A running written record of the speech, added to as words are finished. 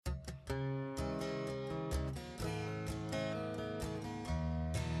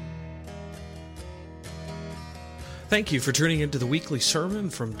Thank you for tuning into the weekly sermon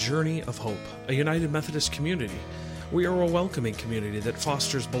from Journey of Hope, a United Methodist community. We are a welcoming community that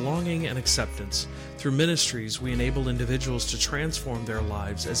fosters belonging and acceptance. Through ministries, we enable individuals to transform their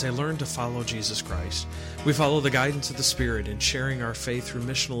lives as they learn to follow Jesus Christ. We follow the guidance of the Spirit in sharing our faith through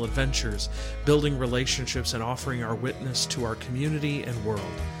missional adventures, building relationships, and offering our witness to our community and world.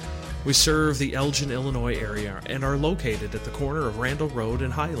 We serve the Elgin, Illinois area and are located at the corner of Randall Road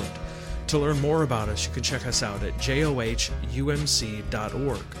and Highland. To learn more about us, you can check us out at johumc.org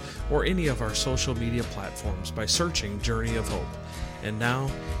or any of our social media platforms by searching Journey of Hope. And now,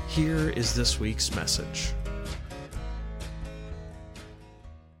 here is this week's message.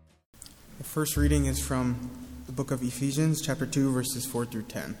 The first reading is from the book of Ephesians, chapter 2, verses 4 through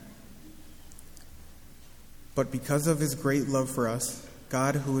 10. But because of his great love for us,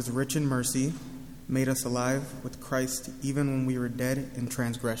 God, who is rich in mercy, made us alive with Christ even when we were dead in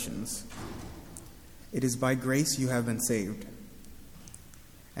transgressions. It is by grace you have been saved.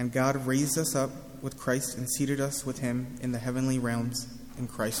 And God raised us up with Christ and seated us with him in the heavenly realms in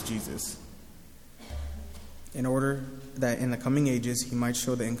Christ Jesus, in order that in the coming ages he might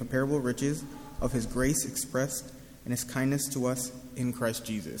show the incomparable riches of his grace expressed in his kindness to us in Christ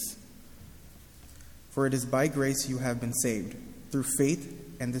Jesus. For it is by grace you have been saved, through faith,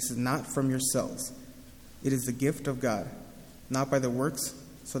 and this is not from yourselves. It is the gift of God, not by the works,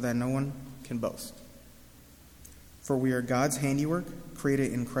 so that no one can boast. For we are God's handiwork,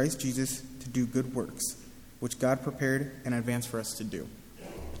 created in Christ Jesus to do good works, which God prepared in advance for us to do.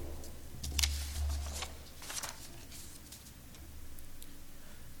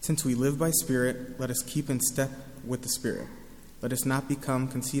 Since we live by Spirit, let us keep in step with the Spirit. Let us not become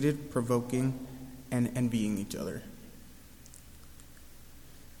conceited, provoking, and envying each other.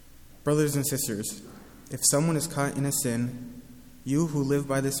 Brothers and sisters, if someone is caught in a sin, you who live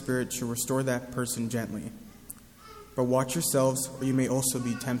by the Spirit should restore that person gently. But watch yourselves, or you may also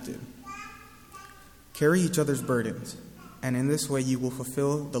be tempted. Carry each other's burdens, and in this way you will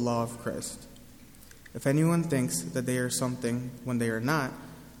fulfill the law of Christ. If anyone thinks that they are something when they are not,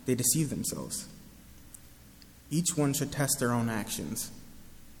 they deceive themselves. Each one should test their own actions.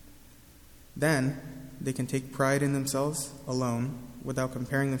 Then they can take pride in themselves alone without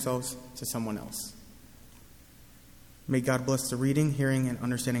comparing themselves to someone else. May God bless the reading, hearing, and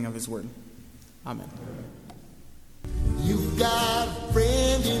understanding of his word. Amen. You've got a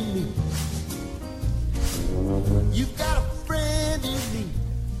friend in me. You've got a friend in me.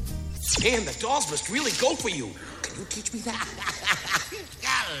 Man, the dolls must really go for you. Can you teach me that?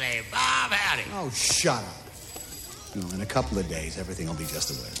 Golly, Bob, howdy. Oh, shut up. No, in a couple of days, everything will be just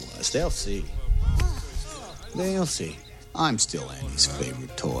the way it was. They'll see. They'll see. I'm still Andy's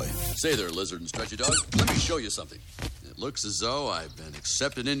favorite toy. Say there, lizard and stretchy dog. Let me show you something. It looks as though I've been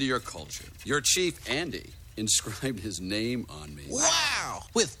accepted into your culture. Your chief, Andy, inscribed his name on me. Wow,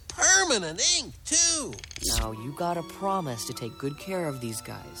 with permanent ink, too. Now, you gotta promise to take good care of these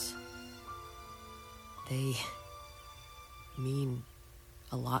guys. They mean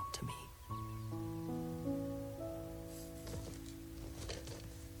a lot to me.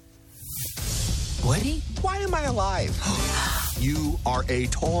 Woody? Why am I alive? You are a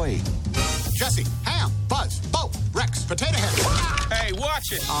toy. Jesse, Ham, Buzz, Bo, Rex, Potato Head. Hey,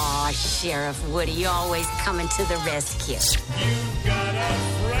 watch it. Aw, Sheriff Woody, always coming to the rescue. You've got a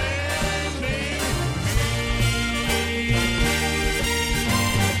friend in me.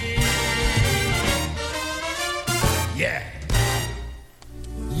 Yeah.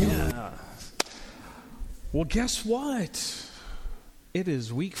 Well, guess what? It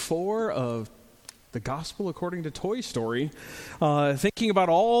is week 4 of the Gospel According to Toy Story, thinking about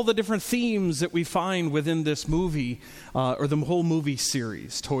all the different themes that we find within this movie, or the whole movie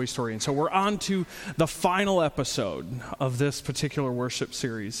series, Toy Story. And so we're on to the final episode of this particular worship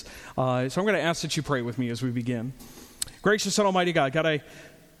series. So I'm going to ask that you pray with me as we begin. Gracious and Almighty God, I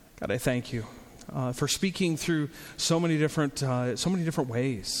thank you for speaking through so many different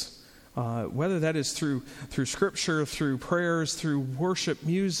ways. Whether that is through Scripture, through prayers, through worship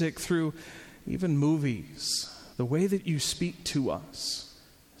music, through even movies, the way that you speak to us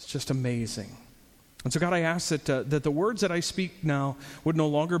is just amazing. And so God, I ask that the words that I speak now would no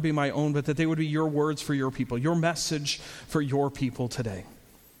longer be my own, but that they would be your words for your people, your message for your people today.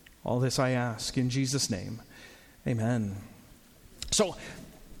 All this I ask in Jesus' name. Amen. So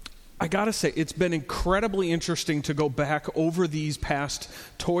I gotta say, it's been incredibly interesting to go back over these past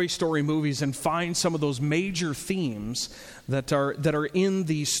Toy Story movies and find some of those major themes that are in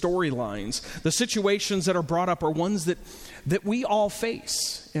these storylines. The situations that are brought up are ones that we all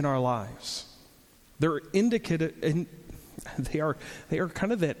face in our lives. They're indicated, and they are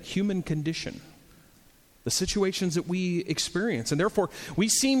kind of that human condition. the situations that we experience. And therefore, we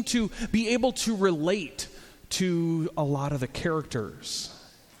seem to be able to relate to a lot of the characters.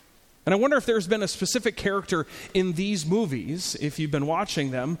 And I wonder if there's been a specific character in these movies, if you've been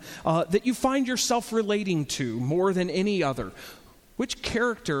watching them, that you find yourself relating to more than any other. Which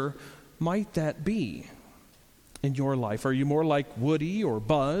character might that be in your life? Are you more like Woody or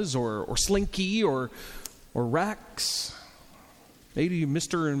Buzz or Slinky or Rex? Maybe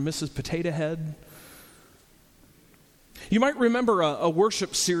Mr. and Mrs. Potato Head? You might remember a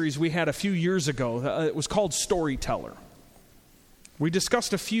worship series we had a few years ago. It was called Storyteller. We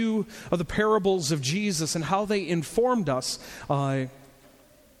discussed a few of the parables of Jesus and how they informed us, how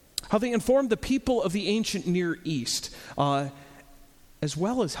they informed the people of the ancient Near East, as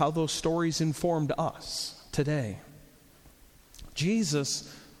well as how those stories informed us today.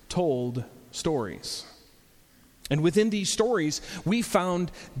 Jesus told stories. And within these stories, we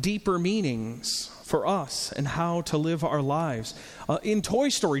found deeper meanings for us and how to live our lives. In Toy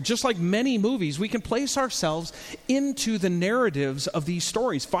Story, just like many movies, we can place ourselves into the narratives of these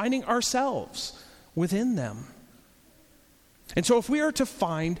stories, finding ourselves within them. And so if we are to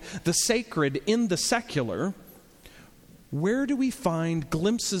find the sacred in the secular, where do we find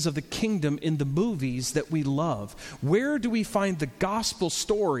glimpses of the kingdom in the movies that we love? Where do we find the gospel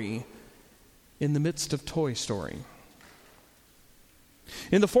story in the midst of Toy Story?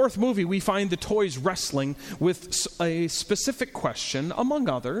 In the fourth movie, we find the toys wrestling with a specific question, among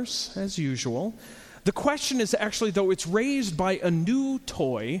others, as usual. The question is actually, though, it's raised by a new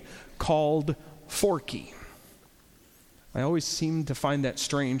toy called Forky. I always seem to find that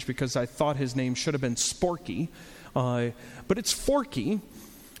strange because I thought his name should have been Sporky, but it's Forky.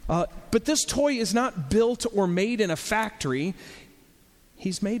 But this toy is not built or made in a factory.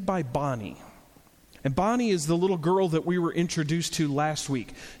 He's made by Bonnie. And Bonnie is the little girl that we were introduced to last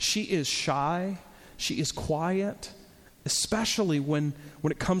week. She is shy. She is quiet, especially when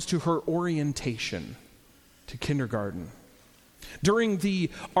it comes to her orientation to kindergarten. During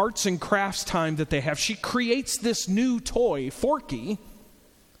the arts and crafts time that they have, she creates this new toy, Forky,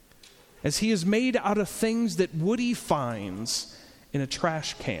 as he is made out of things that Woody finds in a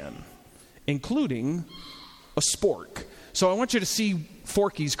trash can, including a spork. So I want you to see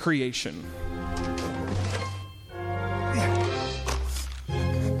Forky's creation.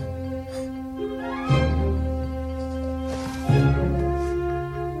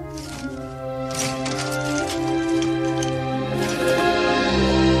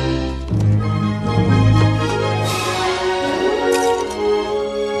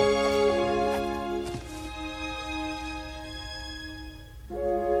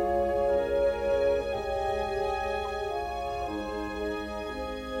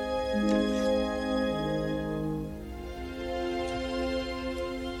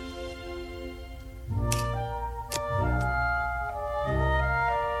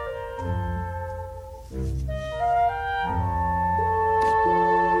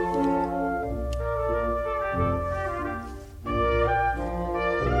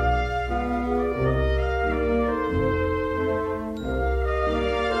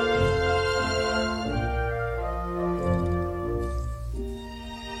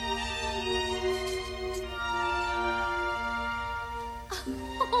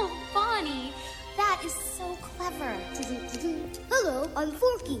 Hello, I'm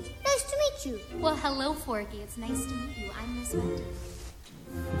Forky. Nice to meet you. Well, hello, Forky. It's nice to meet you. I'm Miss Wendy.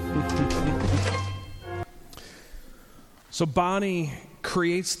 So Bonnie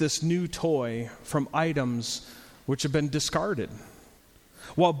creates this new toy from items which have been discarded.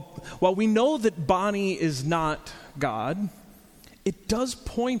 While we know that Bonnie is not God, it does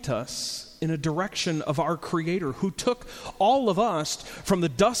point us in a direction of our Creator who took all of us from the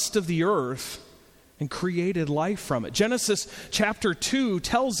dust of the earth and created life from it. Genesis chapter 2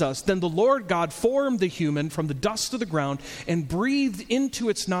 tells us, "Then the Lord God formed the human from the dust of the ground and breathed into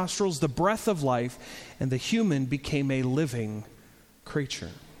its nostrils the breath of life, and the human became a living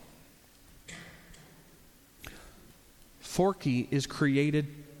creature." Forky is created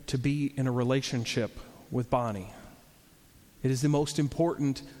to be in a relationship with Bonnie. It is the most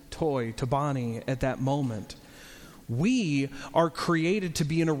important toy to Bonnie at that moment. We are created to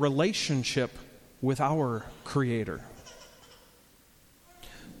be in a relationship with our Creator.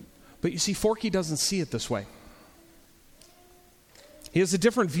 But you see, Forky doesn't see it this way. He has a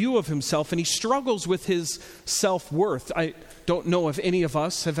different view of himself, and he struggles with his self-worth. I don't know if any of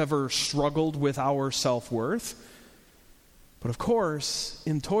us have ever struggled with our self-worth. But of course,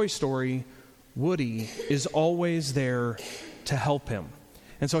 in Toy Story, Woody is always there to help him.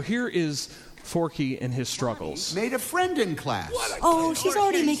 And so here is Forky and his struggles. Made a friend in class. Oh, she's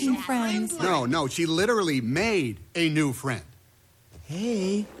already making friends. No, she literally made a new friend.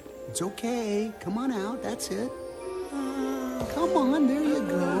 Hey, it's okay. Come on out, that's it. Come on, there you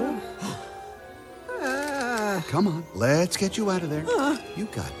go. Come on, let's get you out of there. You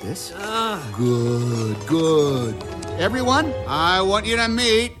got this. Good. Everyone, I want you to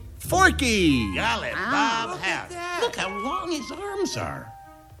meet Forky. Golly, Bob Harris. Look how long his arms are.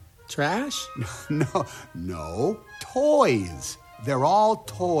 Trash? No, toys. They're all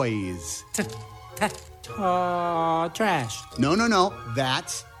toys. Trash. No,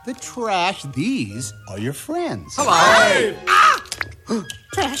 that's the trash. These are your friends. Hello. Hey!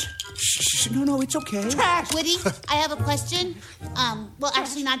 Trash. Shh, no, it's okay. Trash. Woody, I have a question. Well,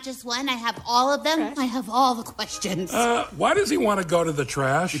 actually, not just one. I have all of them. Trash. I have all the questions. Why does he want to go to the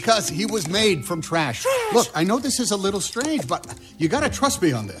trash? Because he was made from trash. Look, I know this is a little strange, but you got to trust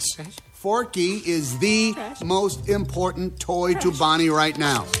me on this. Trash. Forky is the most important toy to Bonnie right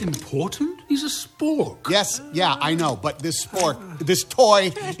now. Important? He's a spork. Yes, yeah, I know, but this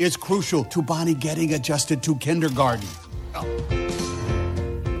toy is crucial to Bonnie getting adjusted to kindergarten. I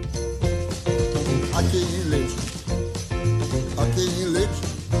can't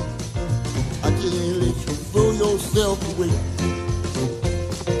let you throw yourself away.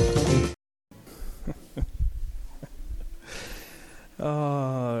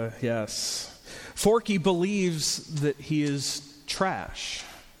 Yes. Forky believes that he is trash.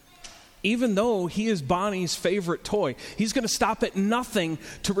 Even though he is Bonnie's favorite toy, he's going to stop at nothing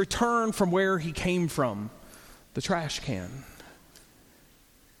to return from where he came from, the trash can.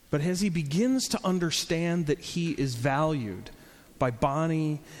 But as he begins to understand that he is valued by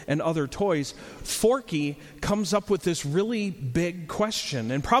Bonnie and other toys, Forky comes up with this really big question,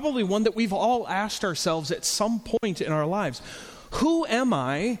 and probably one that we've all asked ourselves at some point in our lives. Who am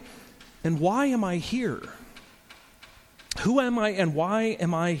I and why am I here? Who am I and why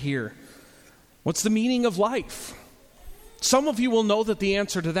am I here? What's the meaning of life? Some of you will know that the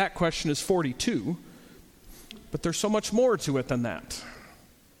answer to that question is 42, but there's so much more to it than that.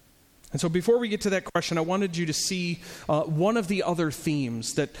 And so before we get to that question, I wanted you to see one of the other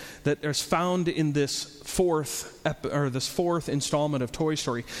themes that is found in this fourth installment of Toy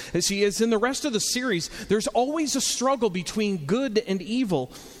Story. As in the rest of the series, there's always a struggle between good and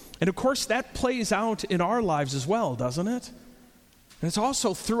evil. And of course, that plays out in our lives as well, doesn't it? And it's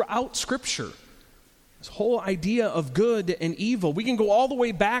also throughout Scripture. This whole idea of good and evil. We can go all the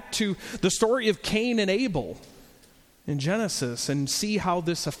way back to the story of Cain and Abel in Genesis and see how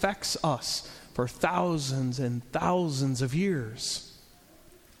this affects us for thousands and thousands of years.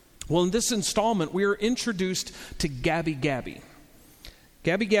 Well, in this installment, we are introduced to Gabby Gabby.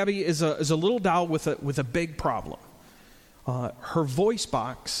 Gabby Gabby is a little doll with a big problem. Her voice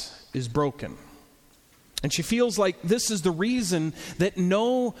box is broken. And she feels like this is the reason that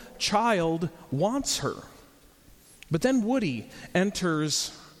no child wants her. But then Woody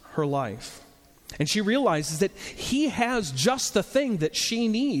enters her life. And she realizes that he has just the thing that she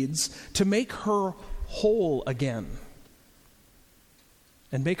needs to make her whole again.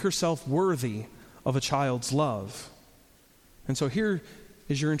 And make herself worthy of a child's love. And so here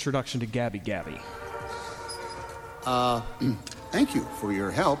is your introduction to Gabby Gabby. Thank you for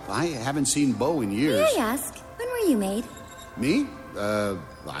your help. I haven't seen Bo in years. May I ask, when were you made? Me?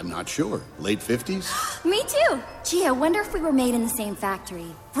 I'm not sure. Late 50s? Me too. Gee, I wonder if we were made in the same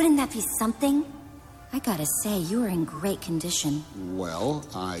factory. Wouldn't that be something? I gotta say, you are in great condition. Well,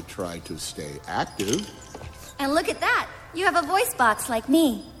 I try to stay active. And look at that. You have a voice box like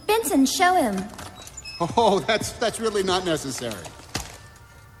me. Benson, show him. Oh, that's really not necessary.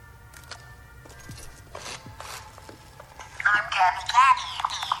 I'm Gabby Gabby,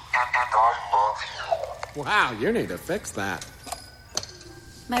 and I love you. Wow, you need to fix that.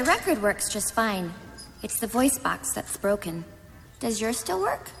 My record works just fine. It's the voice box that's broken. Does yours still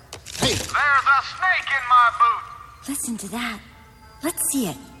work? Hey! There's a snake in my boot. Listen to that. Let's see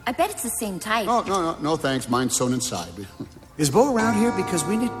it. I bet it's the same type. Oh, no, thanks. Mine's sewn inside. Is Bo around here? Because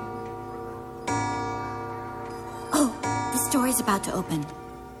we need... Oh, the store's about to open.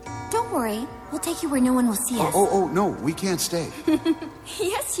 Don't worry. We'll take you where no one will see us. Oh, no, we can't stay.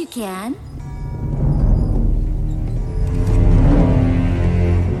 Yes, you can.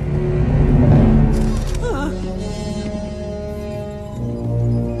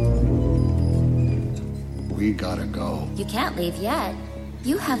 We gotta go. You can't leave yet.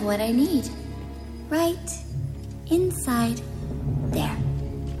 You have what I need. Right inside there.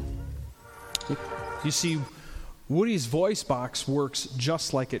 You see, Woody's voice box works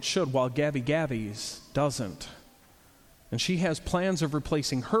just like it should, while Gabby Gabby's doesn't. And she has plans of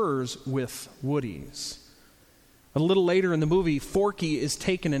replacing hers with Woody's. A little later in the movie, Forky is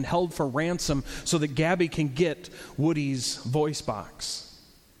taken and held for ransom so that Gabby can get Woody's voice box.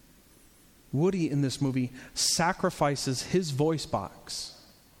 Woody in this movie sacrifices his voice box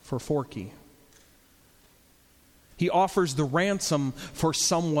for Forky. He offers the ransom for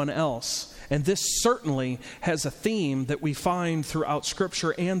someone else. And this certainly has a theme that we find throughout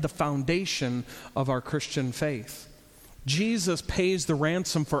Scripture and the foundation of our Christian faith. Jesus pays the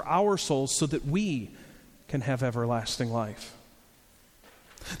ransom for our souls so that we can have everlasting life.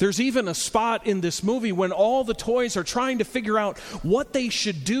 There's even a spot in this movie when all the toys are trying to figure out what they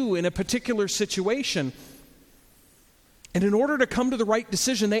should do in a particular situation. And in order to come to the right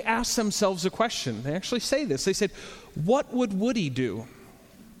decision, they ask themselves a question. They actually say this. They said, "What would Woody do?"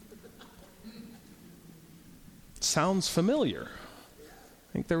 Sounds familiar.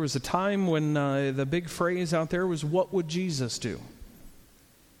 I think there was a time when the big phrase out there was, "What would Jesus do?"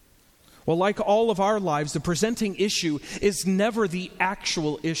 Well, like all of our lives, the presenting issue is never the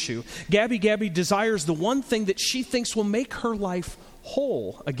actual issue. Gabby desires the one thing that she thinks will make her life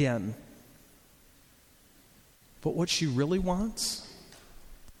whole again. But what she really wants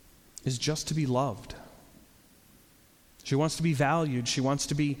is just to be loved. She wants to be valued. She wants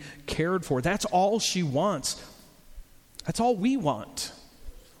to be cared for. That's all she wants. That's all we want.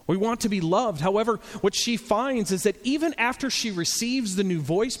 We want to be loved. However, what she finds is that even after she receives the new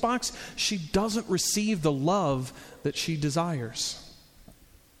voice box, she doesn't receive the love that she desires.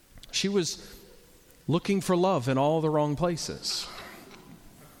 She was looking for love in all the wrong places.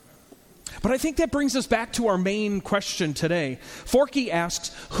 But I think that brings us back to our main question today. Forky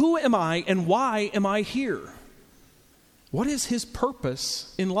asks, who am I and why am I here? What is his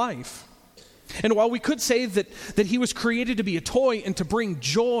purpose in life? And while we could say that he was created to be a toy and to bring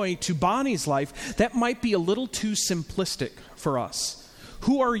joy to Bonnie's life, that might be a little too simplistic for us.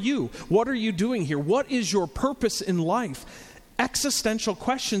 Who are you? What are you doing here? What is your purpose in life? Existential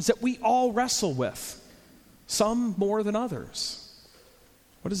questions that we all wrestle with, some more than others.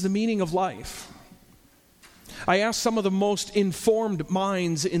 What is the meaning of life? I asked some of the most informed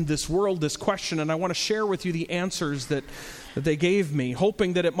minds in this world this question, and I want to share with you the answers that they gave me,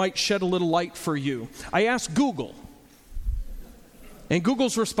 hoping that it might shed a little light for you. I asked Google, and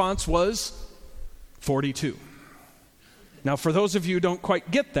Google's response was 42. Now, for those of you who don't quite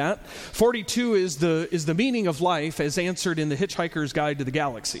get that, 42 is the meaning of life as answered in The Hitchhiker's Guide to the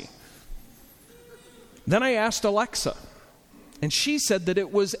Galaxy. Then I asked Alexa, and she said that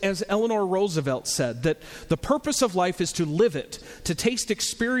it was, as Eleanor Roosevelt said, that the purpose of life is to live it, to taste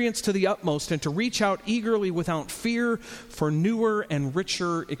experience to the utmost, and to reach out eagerly without fear for newer and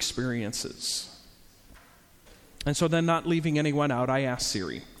richer experiences. And so then, not leaving anyone out, I asked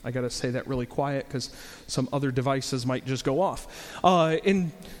Siri. I got to say that really quiet because some other devices might just go off.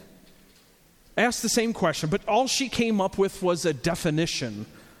 And asked the same question, but all she came up with was a definition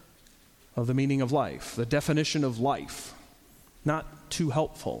of the meaning of life, the definition of life. Not too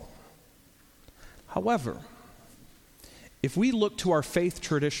helpful. However, if we look to our faith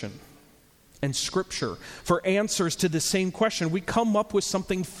tradition and Scripture for answers to the same question, we come up with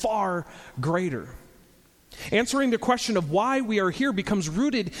something far greater. Answering the question of why we are here becomes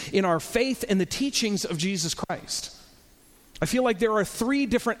rooted in our faith and the teachings of Jesus Christ. I feel like there are 3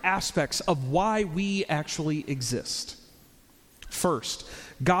 different aspects of why we actually exist. First,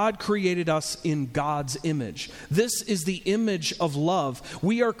 God created us in God's image. This is the image of love.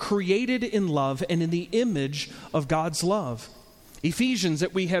 We are created in love and in the image of God's love. Ephesians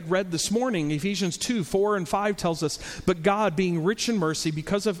that we had read this morning, Ephesians 2, 4 and 5 tells us, but God, being rich in mercy,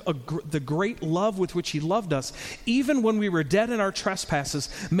 because of the great love with which he loved us, even when we were dead in our trespasses,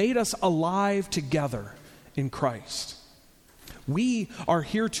 made us alive together in Christ. We are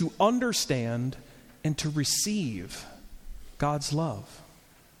here to understand and to receive God's love.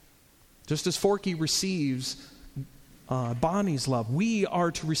 Just as Forky receives Bonnie's love, we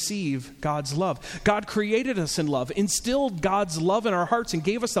are to receive God's love. God created us in love, instilled God's love in our hearts, and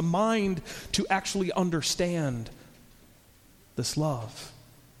gave us a mind to actually understand this love.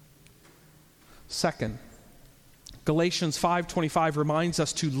 Second, Galatians 5:25 reminds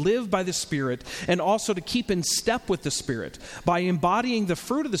us to live by the Spirit and also to keep in step with the Spirit. By embodying the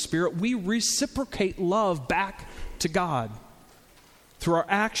fruit of the Spirit, we reciprocate love back to God. Through our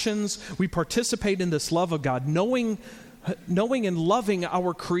actions, we participate in this love of God, knowing and loving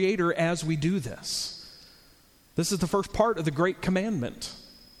our Creator as we do this. This is the first part of the Great Commandment,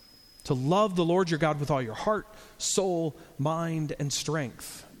 to love the Lord your God with all your heart, soul, mind, and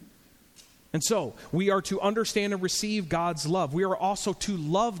strength. And so, we are to understand and receive God's love. We are also to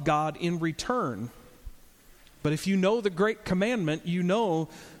love God in return. But if you know the great commandment, you know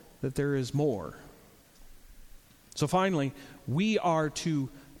that there is more. So finally, we are to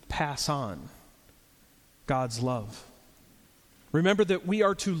pass on God's love. Remember that we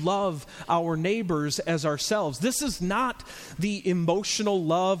are to love our neighbors as ourselves. This is not the emotional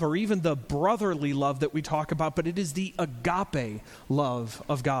love or even the brotherly love that we talk about, but it is the agape love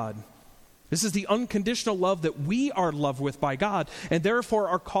of God. This is the unconditional love that we are loved with by God and therefore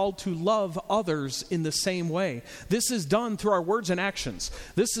are called to love others in the same way. This is done through our words and actions.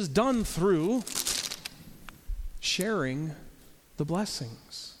 This is done through sharing the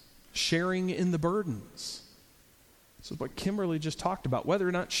blessings, sharing in the burdens. This is what Kimberly just talked about. Whether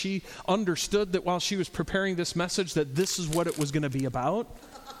or not she understood that while she was preparing this message that this is what it was going to be about,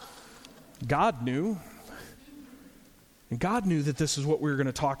 God knew. And God knew that this is what we were going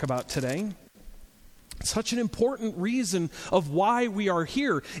to talk about today. Such an important reason of why we are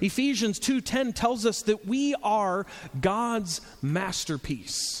here. Ephesians 2:10 tells us that we are God's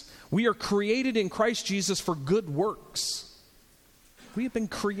masterpiece. We are created in Christ Jesus for good works. We have been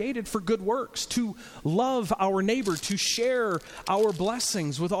created for good works, to love our neighbor, to share our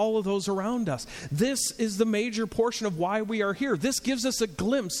blessings with all of those around us. This is the major portion of why we are here. This gives us a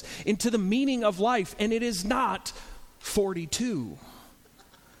glimpse into the meaning of life, and it is not 42.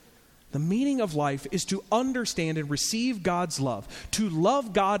 The meaning of life is to understand and receive God's love, to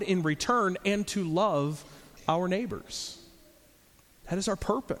love God in return, and to love our neighbors. That is our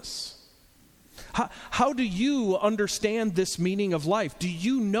purpose. How do you understand this meaning of life? Do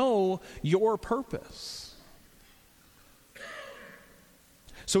you know your purpose?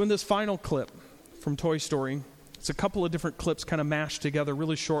 So in this final clip from Toy Story, it's a couple of different clips kind of mashed together,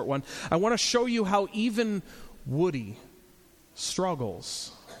 really short one. I want to show you how even Woody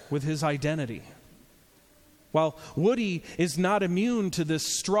struggles with his identity. While Woody is not immune to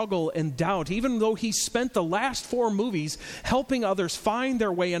this struggle and doubt, even though he spent the last 4 movies helping others find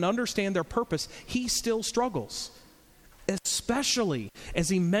their way and understand their purpose, he still struggles, especially as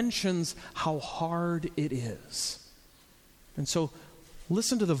he mentions how hard it is. And so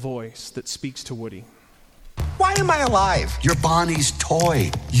listen to the voice that speaks to Woody. Why am I alive? You're Bonnie's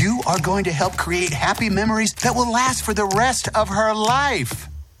toy. You are going to help create happy memories that will last for the rest of her life.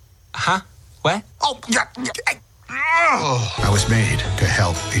 Huh? What? Oh, yeah. I was made to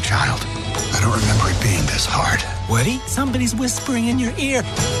help a child. I don't remember it being this hard. Woody? Somebody's whispering in your ear.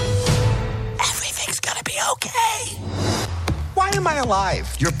 Everything's gonna be okay. Why am I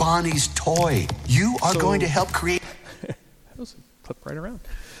alive? You're Bonnie's toy. You are going to help create... That was a clip right around.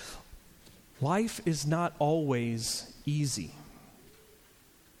 Life is not always easy.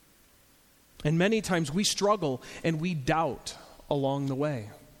 And many times we struggle and we doubt along the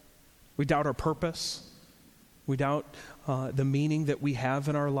way. We doubt our purpose. We doubt the meaning that we have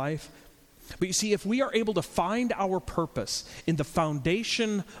in our life. But you see, if we are able to find our purpose in the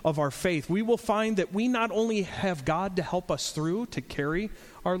foundation of our faith, we will find that we not only have God to help us through, to carry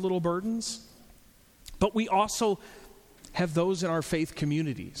our little burdens, but we also have those in our faith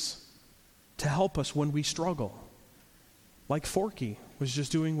communities to help us when we struggle, like Forky was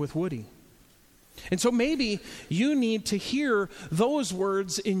just doing with Woody. And so maybe you need to hear those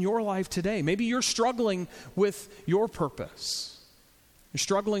words in your life today. Maybe you're struggling with your purpose. You're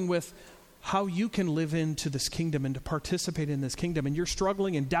struggling with how you can live into this kingdom and to participate in this kingdom. And you're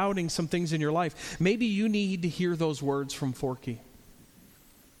struggling and doubting some things in your life. Maybe you need to hear those words from Forky.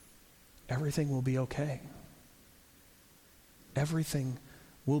 Everything will be okay. Everything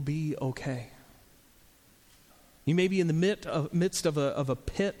will be okay. You may be in the midst of a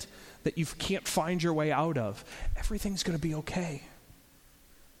pit that you can't find your way out of. Everything's going to be okay.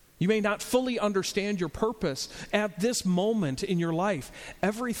 You may not fully understand your purpose at this moment in your life.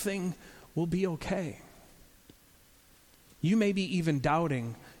 Everything will be okay. You may be even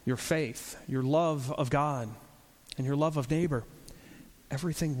doubting your faith, your love of God, and your love of neighbor.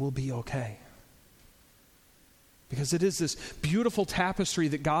 Everything will be okay. Because it is this beautiful tapestry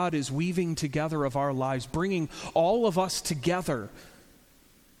that God is weaving together of our lives, bringing all of us together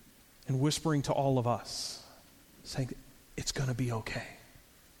and whispering to all of us, saying, it's going to be okay.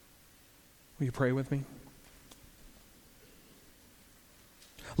 Will you pray with me?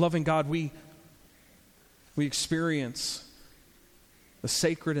 Loving God, we experience the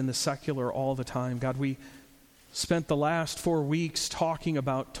sacred and the secular all the time. God, we spent the last 4 weeks talking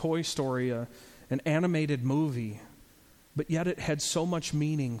about Toy Story, an animated movie, but yet it had so much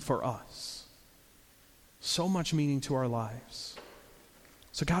meaning for us, so much meaning to our lives.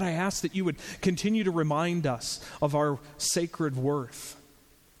 So God, I ask that you would continue to remind us of our sacred worth.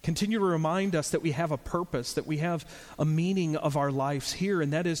 Continue to remind us that we have a purpose, that we have a meaning of our lives here,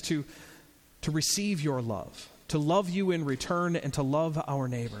 and that is to receive your love, to love you in return and to love our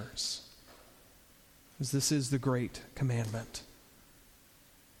neighbors. As this is the great commandment.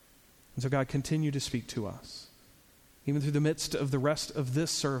 And so God, continue to speak to us. Even through the midst of the rest of this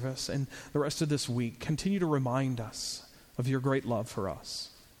service and the rest of this week, continue to remind us of your great love for us.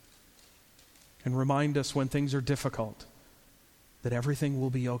 And remind us when things are difficult that everything will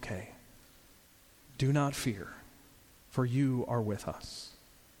be okay. Do not fear, for you are with us.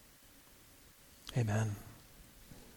 Amen.